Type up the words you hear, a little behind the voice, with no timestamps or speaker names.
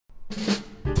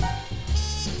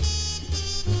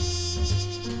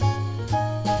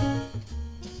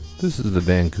This is the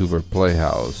Vancouver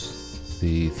Playhouse,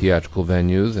 the theatrical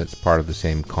venue that's part of the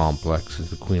same complex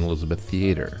as the Queen Elizabeth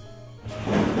Theatre.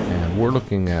 And we're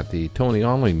looking at the Tony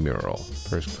Onley mural,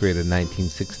 first created in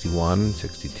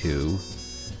 1961-62,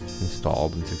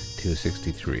 installed in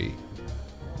 62-63.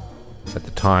 At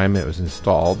the time it was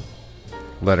installed,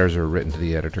 letters were written to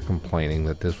the editor complaining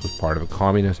that this was part of a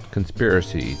communist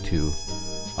conspiracy to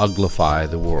uglify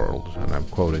the world, and I'm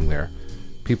quoting there.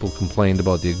 People complained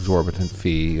about the exorbitant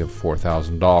fee of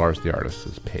 $4,000 the artist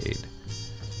was paid.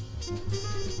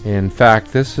 In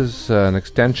fact, this is an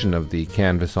extension of the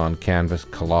canvas-on-canvas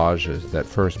collages that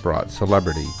first brought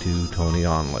celebrity to Tony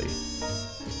Onley.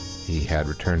 He had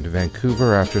returned to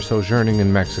Vancouver after sojourning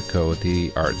in Mexico at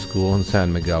the art school in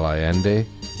San Miguel Allende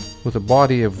with a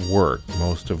body of work,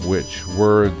 most of which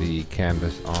were the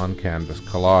canvas-on-canvas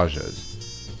collages.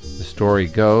 The story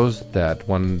goes that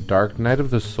one dark night of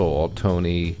the soul,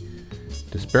 Tony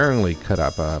despairingly cut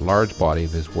up a large body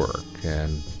of his work,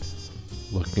 and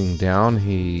looking down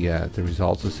at the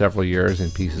results of several years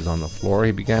in pieces on the floor,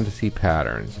 he began to see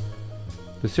patterns.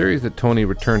 The series that Tony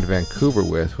returned to Vancouver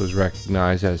with was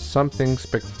recognized as something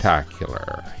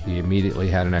spectacular. He immediately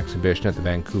had an exhibition at the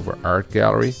Vancouver Art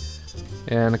Gallery,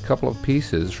 and a couple of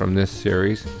pieces from this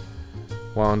series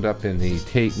wound up in the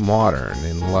Tate Modern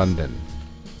in London.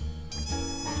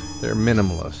 They're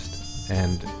minimalist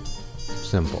and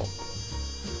simple.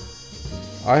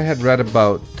 I had read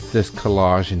about this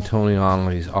collage in Tony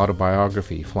Onley's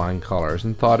autobiography, Flying Colors,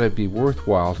 and thought it'd be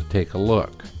worthwhile to take a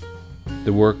look.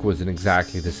 The work was in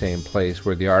exactly the same place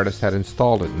where the artist had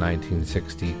installed it in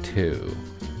 1962.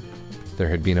 There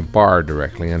had been a bar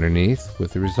directly underneath,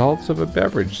 with the results of a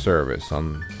beverage service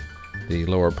on the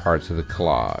lower parts of the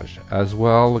collage. As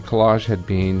well, the collage had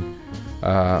been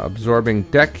absorbing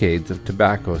decades of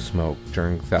tobacco smoke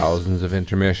during thousands of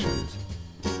intermissions.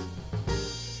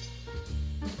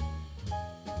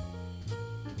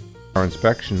 Our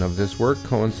inspection of this work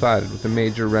coincided with a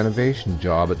major renovation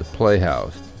job at the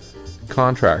Playhouse. The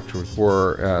contractors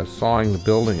were sawing the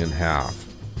building in half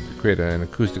to create an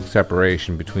acoustic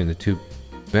separation between the two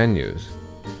venues.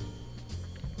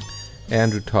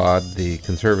 Andrew Todd, the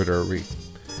conservator,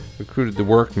 recruited the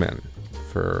workmen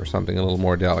for something a little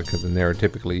more delicate than they were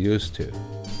typically used to.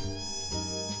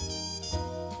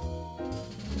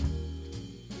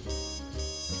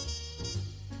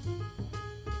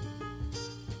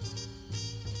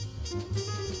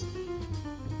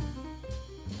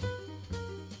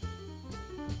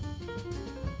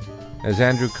 As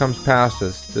Andrew comes past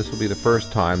us, this will be the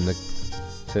first time that,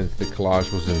 since the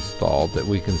collage was installed, that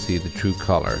we can see the true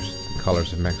colors, the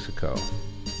colors of Mexico.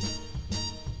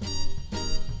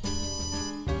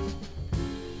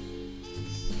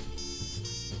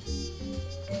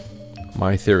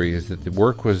 My theory is that the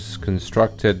work was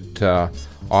constructed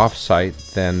off-site,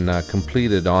 then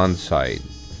completed on-site.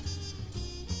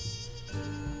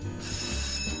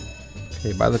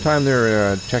 Okay, by the time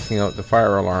they're checking out the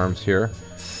fire alarms here,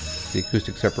 the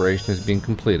acoustic separation is being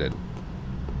completed.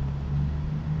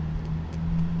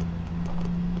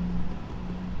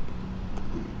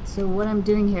 So what I'm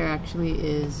doing here actually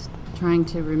is trying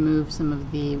to remove some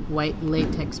of the white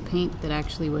latex paint that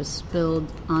actually was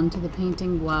spilled onto the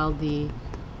painting while the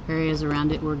areas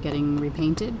around it were getting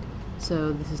repainted.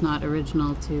 So this is not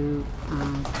original to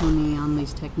Tony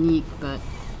Onley's technique, but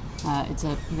it's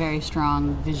a very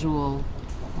strong visual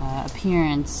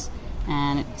appearance,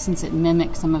 and since it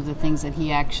mimics some of the things that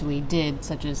he actually did,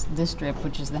 such as this strip,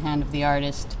 which is the hand of the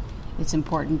artist, it's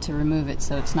important to remove it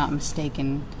so it's not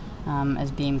mistaken as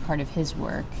being part of his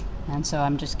work. And so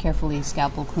I'm just carefully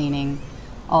scalpel cleaning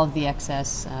all of the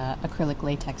excess acrylic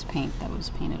latex paint that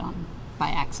was painted on by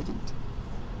accident.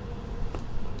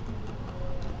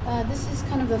 This is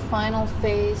kind of the final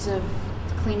phase of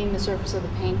cleaning the surface of the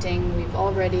painting. We've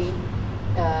already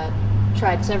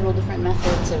tried several different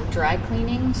methods of dry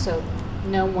cleaning, so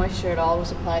no moisture at all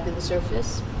was applied to the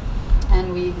surface.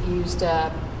 And we've used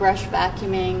brush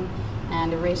vacuuming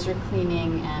and eraser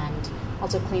cleaning, and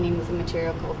also cleaning with a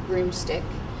material called broomstick,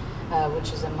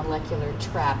 which is a molecular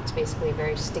trap. It's basically a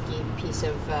very sticky piece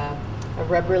of a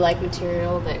rubber-like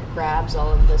material that grabs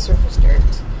all of the surface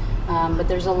dirt. But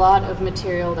there's a lot of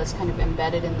material that's kind of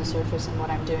embedded in the surface, and what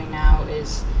I'm doing now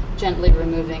is gently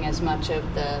removing as much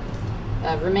of the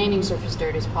remaining surface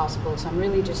dirt as possible. So I'm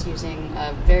really just using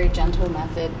a very gentle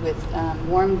method with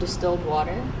warm distilled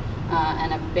water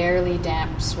and a barely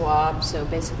damp swab. So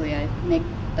basically I make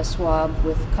a swab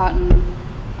with cotton,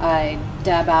 I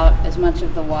dab out as much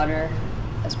of the water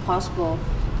as possible,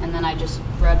 and then I just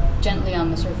rub gently on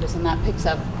the surface, and that picks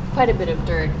up quite a bit of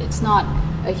dirt. It's not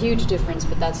a huge difference,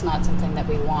 but that's not something that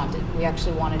we want. We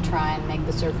actually want to try and make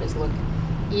the surface look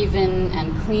even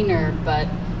and cleaner, but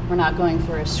we're not going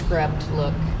for a scrubbed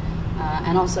look.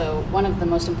 And also, one of the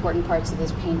most important parts of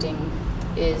this painting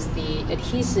is the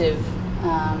adhesive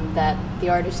that the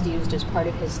artist used as part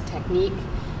of his technique.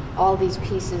 All these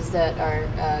pieces that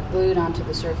are glued onto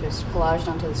the surface, collaged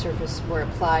onto the surface, were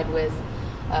applied with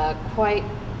quite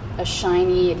a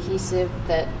shiny adhesive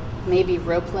that may be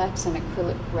Roplex and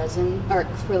acrylic resin, or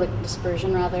acrylic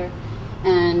dispersion rather.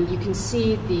 And you can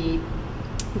see the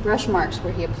brush marks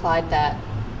where he applied that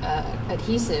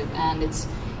adhesive, and it's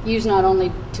used not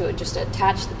only to just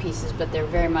attach the pieces, but they're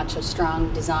very much a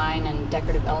strong design and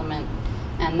decorative element,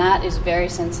 and that is very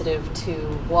sensitive to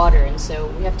water, and so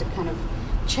we have to kind of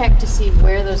check to see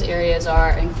where those areas are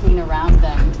and clean around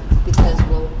them, because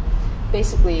we'll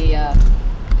basically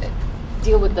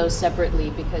deal with those separately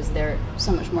because they're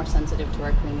so much more sensitive to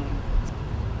our cleaning.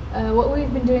 What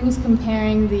we've been doing is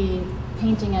comparing the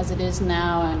painting as it is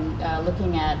now and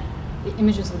looking at the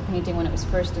images of the painting when it was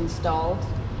first installed.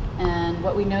 And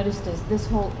what we noticed is this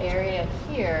whole area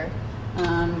here,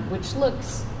 which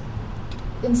looks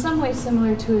in some ways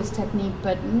similar to his technique,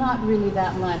 but not really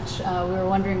that much. We were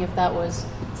wondering if that was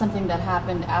something that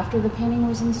happened after the painting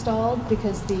was installed,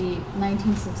 because the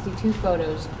 1962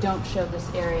 photos don't show this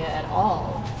area at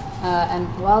all. And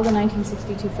while the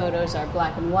 1962 photos are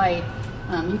black and white,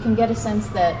 you can get a sense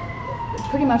that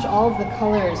pretty much all of the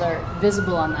colors are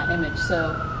visible on that image.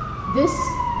 So this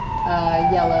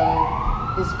yellow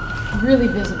is really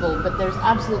visible, but there's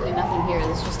absolutely nothing here.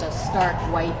 There's just a stark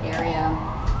white area.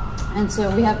 And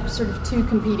so we have sort of two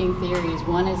competing theories.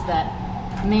 One is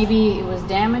that maybe it was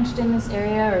damaged in this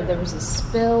area, or there was a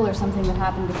spill or something that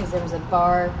happened because there was a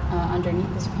bar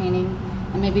underneath this painting.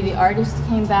 And maybe the artist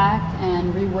came back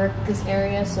and reworked this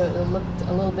area so it looked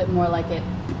a little bit more like it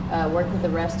worked with the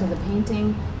rest of the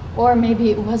painting. Or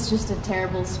maybe it was just a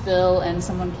terrible spill and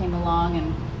someone came along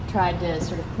and tried to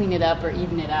sort of clean it up or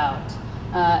even it out.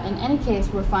 In any case,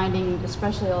 we're finding,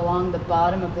 especially along the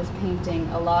bottom of this painting,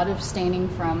 a lot of staining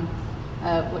from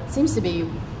what seems to be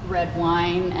red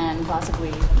wine and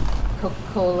possibly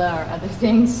Coca-Cola or other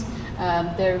things.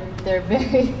 They're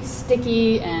very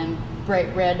sticky and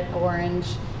bright red, orange,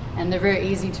 and they're very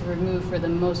easy to remove for the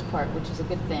most part, which is a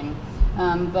good thing.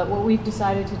 But what we've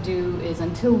decided to do is,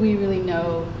 until we really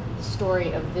know the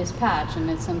story of this patch, and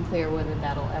it's unclear whether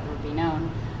that'll ever be known,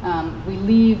 we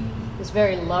leave this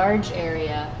very large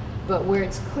area, but where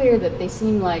it's clear that they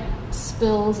seem like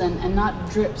spills and not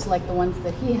drips like the ones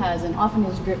that he has, and often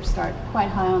his drips start quite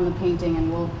high on the painting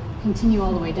and will continue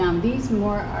all the way down. These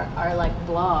more are like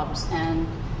blobs, and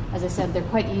as I said, they're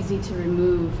quite easy to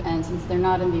remove, and since they're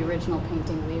not in the original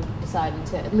painting, we've decided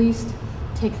to at least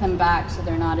take them back so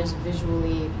they're not as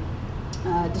visually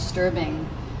disturbing,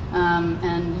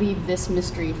 and leave this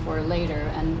mystery for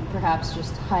later, and perhaps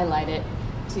just highlight it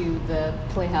to the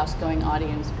Playhouse going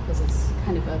audience because it's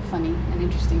kind of a funny and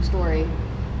interesting story.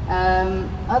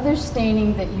 Other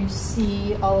staining that you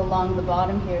see all along the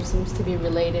bottom here seems to be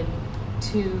related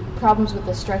to problems with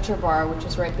the stretcher bar, which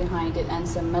is right behind it, and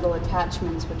some metal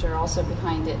attachments which are also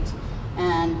behind it.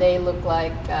 And they look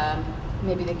like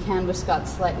maybe the canvas got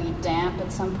slightly damp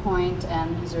at some point,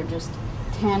 and these are just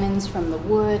tannins from the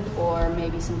wood or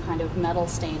maybe some kind of metal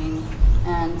staining.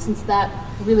 And since that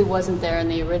really wasn't there in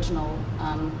the original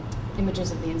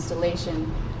images of the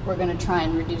installation, we're going to try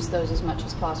and reduce those as much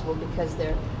as possible because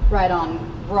they're right on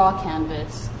raw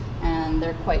canvas and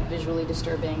they're quite visually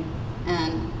disturbing.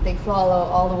 And they follow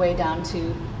all the way down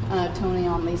to Tony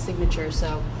Onley's signature,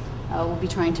 so we'll be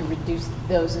trying to reduce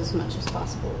those as much as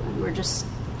possible. And we're just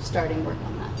starting work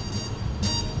on that.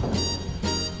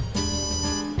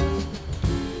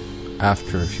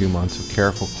 After a few months of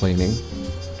careful cleaning,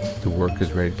 the work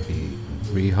is ready to be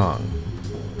rehung.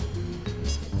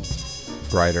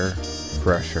 Brighter,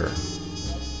 fresher.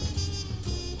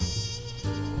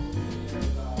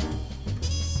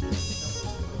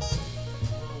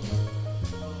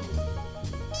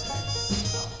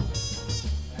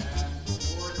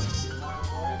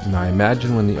 And I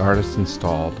imagine when the artist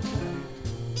installed,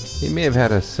 he may have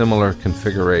had a similar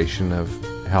configuration of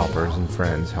helpers and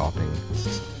friends helping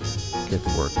get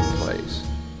the work in place.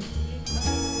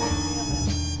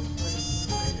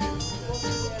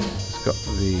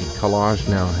 The collage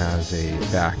now has a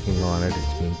backing on it.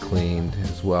 It's being cleaned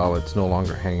as well. It's no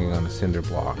longer hanging on a cinder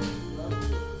block.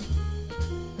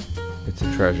 It's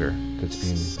a treasure that's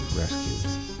being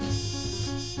rescued.